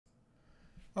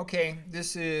Okay,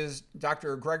 this is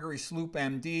Dr. Gregory Sloop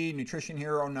MD, Nutrition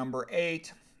Hero number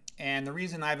 8. And the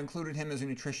reason I've included him as a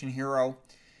nutrition hero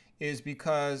is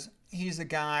because he's a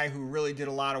guy who really did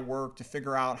a lot of work to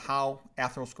figure out how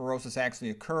atherosclerosis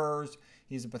actually occurs.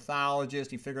 He's a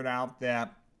pathologist. He figured out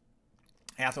that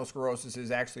atherosclerosis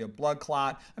is actually a blood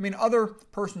clot. I mean, other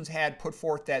persons had put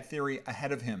forth that theory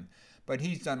ahead of him, but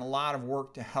he's done a lot of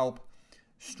work to help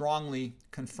strongly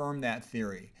confirm that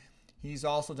theory. He's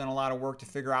also done a lot of work to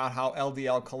figure out how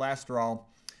LDL cholesterol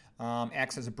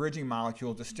acts as a bridging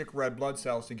molecule to stick red blood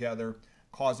cells together,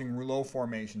 causing rouleau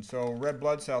formation. So red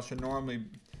blood cells should normally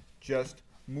just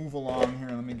move along here.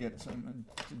 Let me get some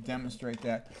to demonstrate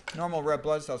that. Normal red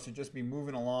blood cells should just be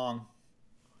moving along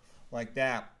like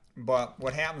that. But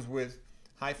what happens with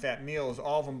high-fat meals,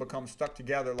 all of them become stuck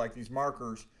together like these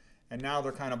markers, and now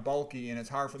they're kind of bulky, and it's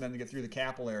hard for them to get through the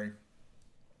capillary.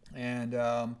 And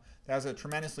that's a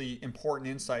tremendously important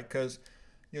insight, because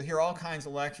you'll hear all kinds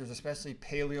of lectures, especially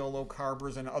paleo low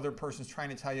carbers and other persons trying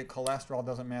to tell you cholesterol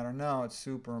doesn't matter. No, it's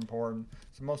super important.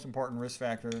 It's the most important risk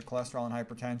factor, cholesterol and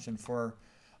hypertension, for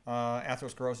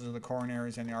atherosclerosis of the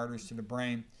coronaries and the arteries to the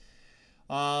brain.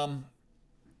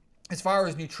 As far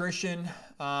as nutrition,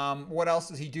 what else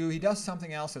does he do? He does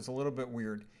something else that's a little bit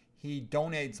weird. He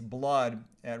donates blood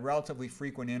at relatively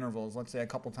frequent intervals, let's say a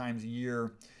couple times a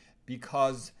year,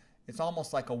 because it's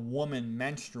almost like a woman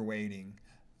menstruating.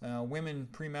 Women,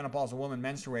 premenopausal woman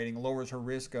menstruating lowers her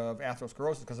risk of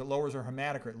atherosclerosis because it lowers her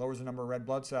hematocrit, it lowers the number of red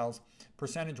blood cells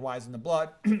percentage-wise in the blood,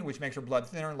 which makes her blood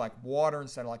thinner like water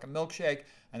instead of like a milkshake,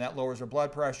 and that lowers her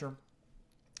blood pressure.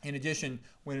 In addition,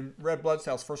 when red blood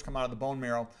cells first come out of the bone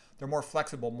marrow, they're more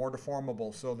flexible, more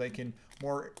deformable, so they can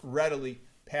more readily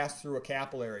pass through a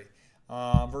capillary.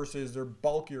 Versus they're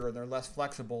bulkier, they're less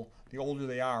flexible the older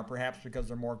they are, perhaps because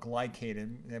they're more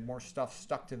glycated, they have more stuff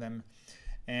stuck to them.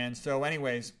 And so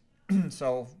anyways,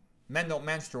 so men don't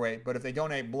menstruate, but if they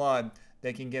donate blood,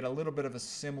 they can get a little bit of a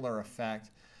similar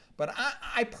effect. But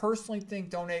I personally think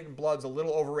donating blood's a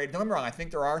little overrated. Don't get me wrong, I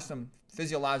think there are some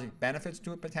physiologic benefits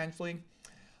to it potentially,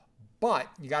 but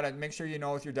you got to make sure you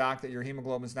know with your doc that your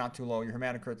hemoglobin's not too low, your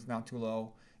hematocrit's not too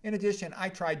low. In addition, I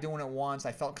tried doing it once.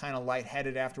 I felt kind of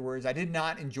lightheaded afterwards. I did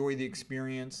not enjoy the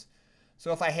experience.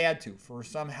 So if I had to, for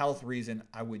some health reason,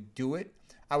 I would do it.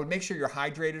 I would make sure you're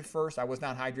hydrated first. I was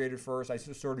not hydrated first. I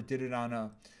just sort of did it I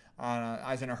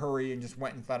was in a hurry and just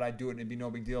went and thought I'd do it and it'd be no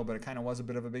big deal, but it kind of was a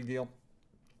bit of a big deal.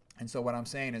 And so what I'm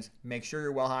saying is make sure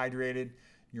you're well hydrated,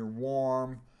 you're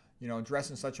warm,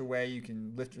 dress in such a way you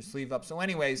can lift your sleeve up. So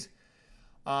anyways,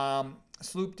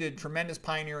 Sloop did tremendous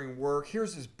pioneering work.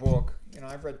 Here's his book.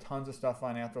 I've read tons of stuff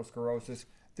on atherosclerosis.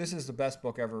 This is the best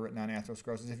book ever written on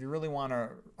atherosclerosis. If you really want to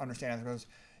understand atherosclerosis,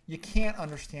 you can't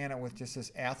understand it with just this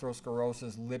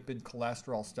atherosclerosis, lipid,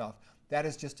 cholesterol stuff. That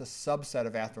is just a subset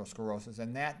of atherosclerosis,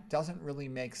 and that doesn't really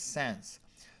make sense.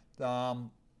 The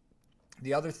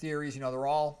other theories, they're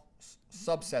all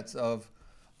subsets of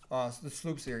the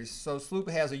Sloop series. So Sloop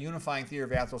has a unifying theory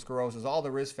of atherosclerosis. All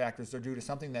the risk factors are due to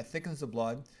something that thickens the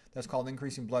blood. That's called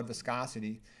increasing blood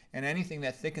viscosity. And anything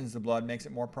that thickens the blood makes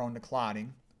it more prone to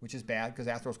clotting, which is bad because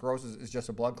atherosclerosis is just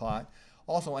a blood clot.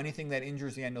 Also, anything that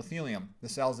injures the endothelium, the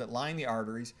cells that line the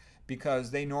arteries,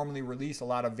 because they normally release a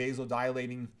lot of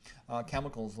vasodilating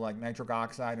chemicals like nitric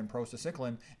oxide and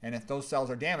prostacyclin. And if those cells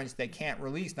are damaged, they can't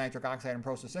release nitric oxide and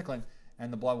prostacyclin,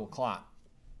 and the blood will clot.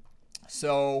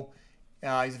 So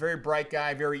he's a very bright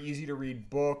guy, very easy to read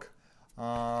book.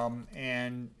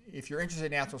 And if you're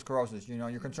interested in atherosclerosis,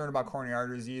 you're concerned about coronary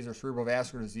artery disease or cerebral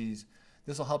vascular disease,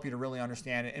 this will help you to really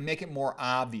understand it and make it more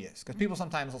obvious. Because people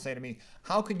sometimes will say to me,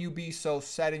 how can you be so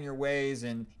set in your ways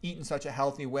and eat in such a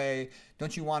healthy way?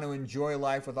 Don't you want to enjoy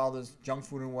life with all this junk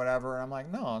food and whatever? And I'm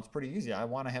like, no, it's pretty easy. I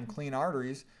want to have clean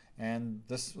arteries, and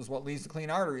this is what leads to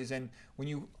clean arteries. And when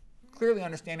you clearly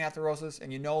understand atherosis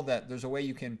and you know that there's a way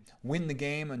you can win the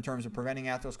game in terms of preventing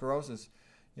atherosclerosis,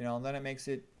 then it makes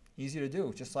it easy to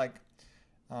do. Just like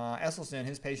Esselstyn,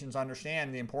 his patients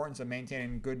understand the importance of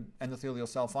maintaining good endothelial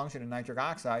cell function and nitric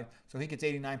oxide, so he gets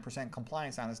 89%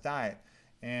 compliance on his diet.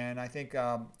 And I think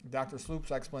Dr.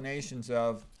 Sloop's explanations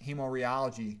of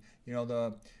hemorrheology,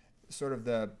 the sort of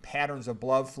the patterns of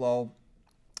blood flow,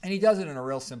 and he does it in a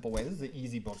real simple way. This is an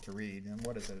easy book to read. And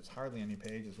what is it? It's hardly any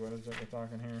pages. What is it we're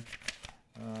talking here?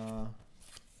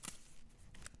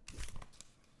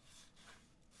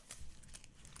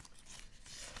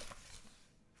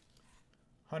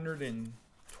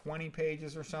 120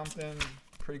 pages or something.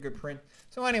 Pretty good print.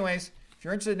 So anyways, if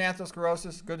you're interested in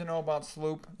atherosclerosis, good to know about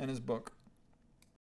Sloop and his book.